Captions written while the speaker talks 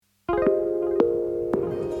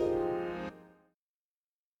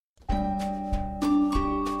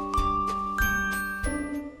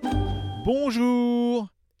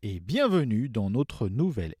bienvenue dans notre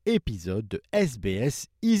nouvel épisode de SBS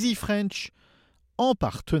Easy French, en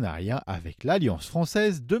partenariat avec l'Alliance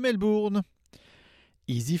française de Melbourne.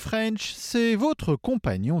 Easy French, c'est votre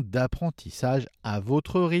compagnon d'apprentissage à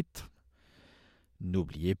votre rythme.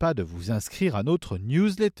 N'oubliez pas de vous inscrire à notre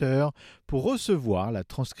newsletter pour recevoir la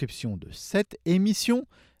transcription de cette émission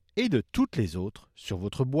et de toutes les autres sur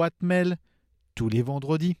votre boîte mail tous les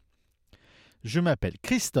vendredis. Je m'appelle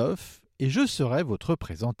Christophe et je serai votre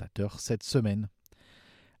présentateur cette semaine.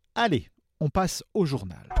 Allez, on passe au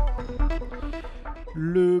journal.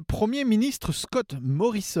 Le Premier ministre Scott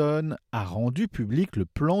Morrison a rendu public le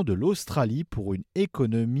plan de l'Australie pour une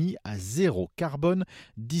économie à zéro carbone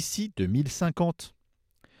d'ici 2050.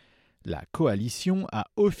 La coalition a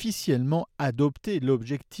officiellement adopté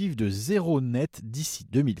l'objectif de zéro net d'ici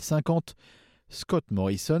 2050, Scott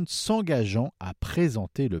Morrison s'engageant à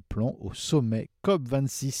présenter le plan au sommet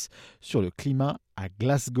COP26 sur le climat à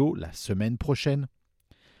Glasgow la semaine prochaine.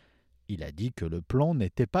 Il a dit que le plan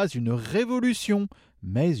n'était pas une révolution,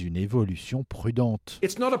 mais une évolution prudente.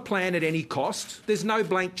 It's not a plan at any cost. There's no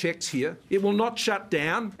blank checks here. It will not shut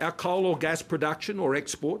down our coal or gas production or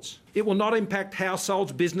exports. It will not impact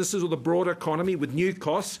households, businesses or the broader economy with new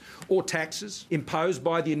costs or taxes imposed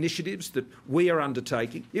by the initiatives that we are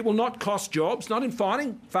undertaking. It will not cost jobs, not in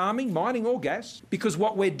farming, mining or gas, because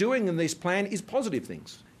what we're doing in this plan is positive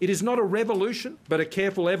things. It is not a revolution, but a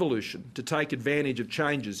careful evolution to take advantage of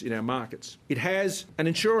changes in our markets. It has an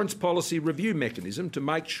insurance policy review mechanism to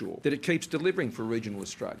make sure that it keeps delivering for regional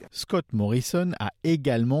Australia. Scott Morrison a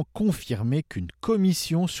également confirmé qu'une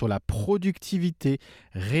commission sur la productivité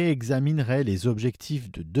réexaminerait les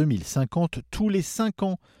objectifs de 2050 tous les 5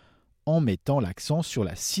 ans, en mettant l'accent sur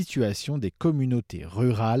la situation des communautés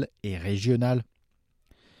rurales et régionales.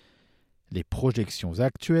 Les projections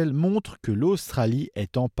actuelles montrent que l'Australie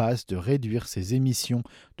est en passe de réduire ses émissions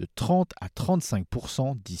de 30 à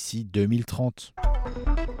 35% d'ici 2030.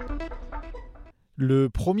 Le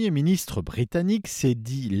Premier ministre britannique s'est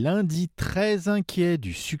dit lundi très inquiet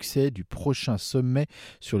du succès du prochain sommet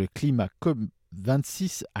sur le climat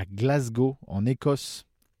COP26 à Glasgow, en Écosse.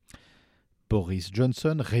 Boris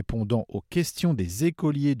Johnson, répondant aux questions des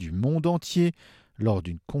écoliers du monde entier lors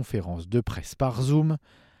d'une conférence de presse par Zoom,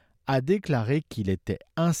 a déclaré qu'il était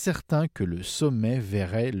incertain que le sommet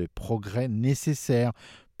verrait le progrès nécessaire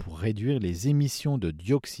pour réduire les émissions de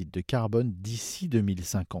dioxyde de carbone d'ici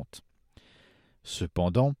 2050.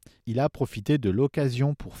 Cependant, il a profité de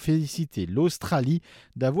l'occasion pour féliciter l'Australie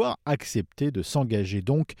d'avoir accepté de s'engager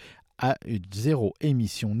donc à une zéro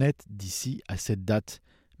émission nette d'ici à cette date,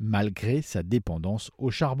 malgré sa dépendance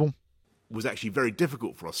au charbon. Was actually very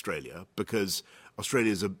difficult for Australia because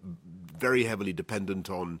Australia is very heavily dependent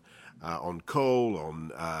on coal,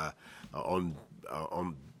 on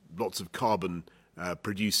lots of carbon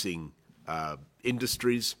producing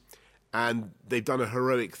industries, and they've done a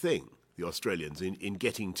heroic thing, the Australians, in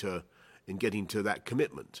getting to that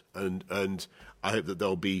commitment, and I hope that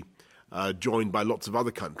they'll be joined by lots of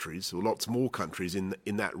other countries or lots more countries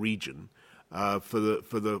in that region for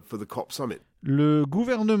the COP summit. Le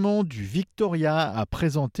gouvernement du Victoria a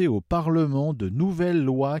présenté au Parlement de nouvelles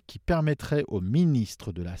lois qui permettraient au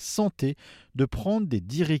ministre de la Santé de prendre des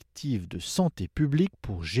directives de santé publique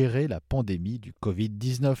pour gérer la pandémie du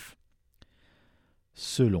Covid-19.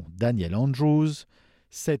 Selon Daniel Andrews,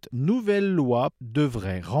 cette nouvelle loi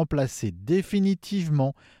devrait remplacer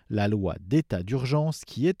définitivement la loi d'état d'urgence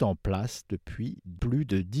qui est en place depuis plus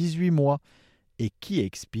de 18 mois et qui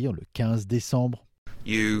expire le 15 décembre.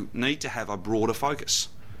 You need to have a broader focus,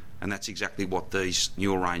 and that's exactly what these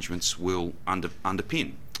new arrangements will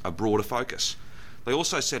underpin, a broader focus. They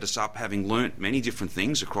also set us up having learnt many different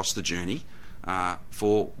things across the journey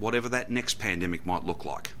for whatever that next pandemic might look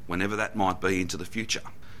like, whenever that might be into the future.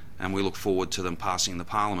 And we look forward to them passing the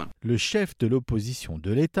Parliament. Le chef de l'opposition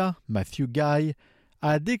de l'État, Matthew Guy,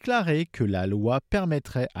 a déclaré que la loi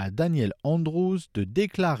permettrait à Daniel Andrews de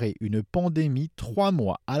déclarer une pandémie 3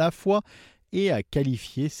 mois à la fois et a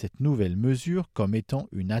qualifié cette nouvelle mesure comme étant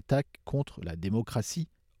une attaque contre la démocratie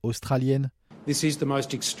australienne. This is the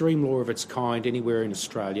most extreme law of its kind anywhere in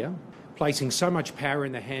Australia, placing so much power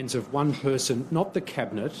in the hands of one person, not the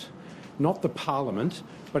Cabinet, not the Parliament,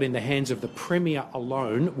 but in the hands of the Premier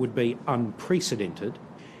alone would be unprecedented,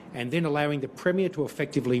 and then allowing the Premier to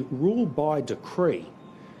effectively rule by decree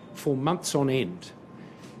for months on end,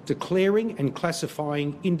 declaring and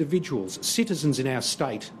classifying individuals, citizens in our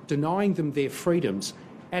state, denying them their freedoms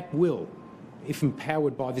at will, if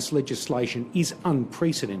empowered by this legislation, is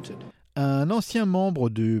unprecedented. Un ancien membre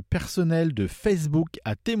du personnel de Facebook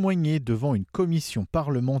a témoigné devant une commission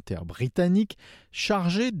parlementaire britannique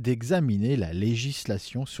chargée d'examiner la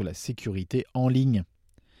législation sur la sécurité en ligne.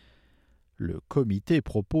 Le comité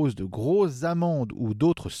propose de grosses amendes ou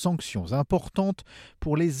d'autres sanctions importantes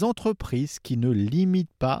pour les entreprises qui ne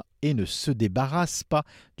limitent pas et ne se débarrassent pas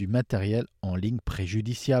du matériel en ligne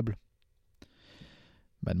préjudiciable.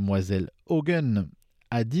 Mademoiselle Hogan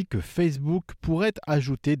a dit que Facebook pourrait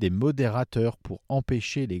ajouter des modérateurs pour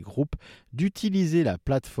empêcher les groupes d'utiliser la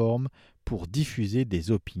plateforme pour diffuser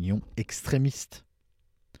des opinions extrémistes.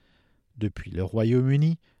 Depuis le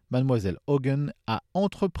Royaume-Uni, Mademoiselle Hogan a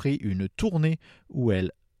entrepris une tournée où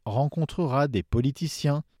elle rencontrera des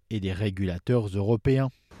politiciens et des régulateurs européens.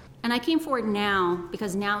 And I came forward now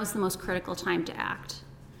because now is the most critical time to act.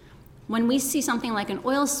 When we see something like an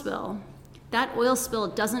oil spill, that oil spill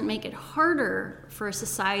doesn't make it harder for a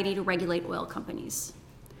society to regulate oil companies.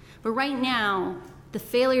 But right now, the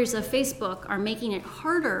failures of Facebook are making it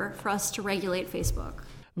harder for us to regulate Facebook.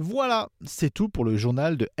 Voilà, c'est tout pour le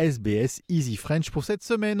journal de SBS Easy French pour cette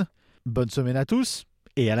semaine. Bonne semaine à tous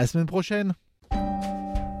et à la semaine prochaine.